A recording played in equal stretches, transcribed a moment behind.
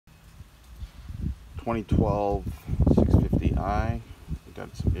2012 650i. We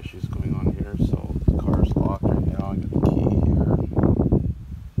got some issues going on here, so the car's locked right now. I got the key here.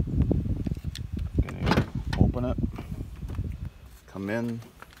 I'm gonna open it. Come in.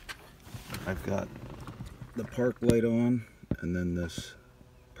 I've got the park light on, and then this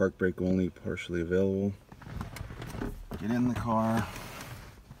park brake only partially available. Get in the car.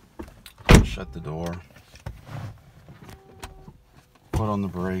 Shut the door. Foot on the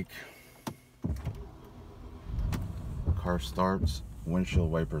brake. Car starts,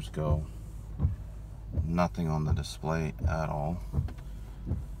 windshield wipers go. Nothing on the display at all.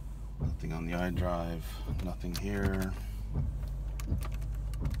 Nothing on the iDrive, nothing here.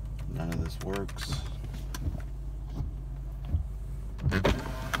 None of this works.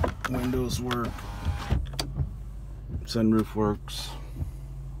 Windows work. Sunroof works.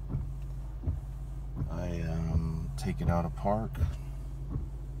 I take it out of park.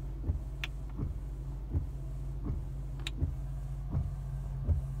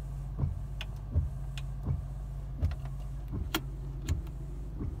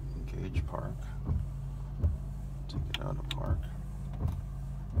 Engage park. Take it out of park.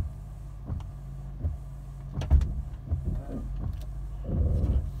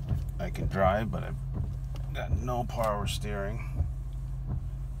 I can drive, but I've got no power steering.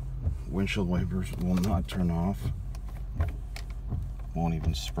 Windshield wipers will not turn off. Won't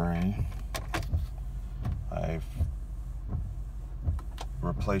even spray. I've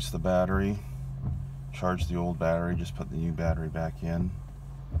replaced the battery, charged the old battery, just put the new battery back in.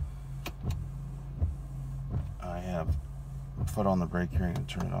 I have foot on the brake here and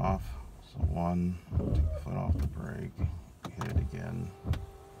turn it off. So one, take the foot off the brake, hit it again,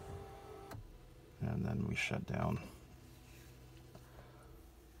 and then we shut down.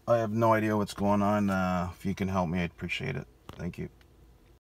 I have no idea what's going on. If you can help me, I'd appreciate it. Thank you.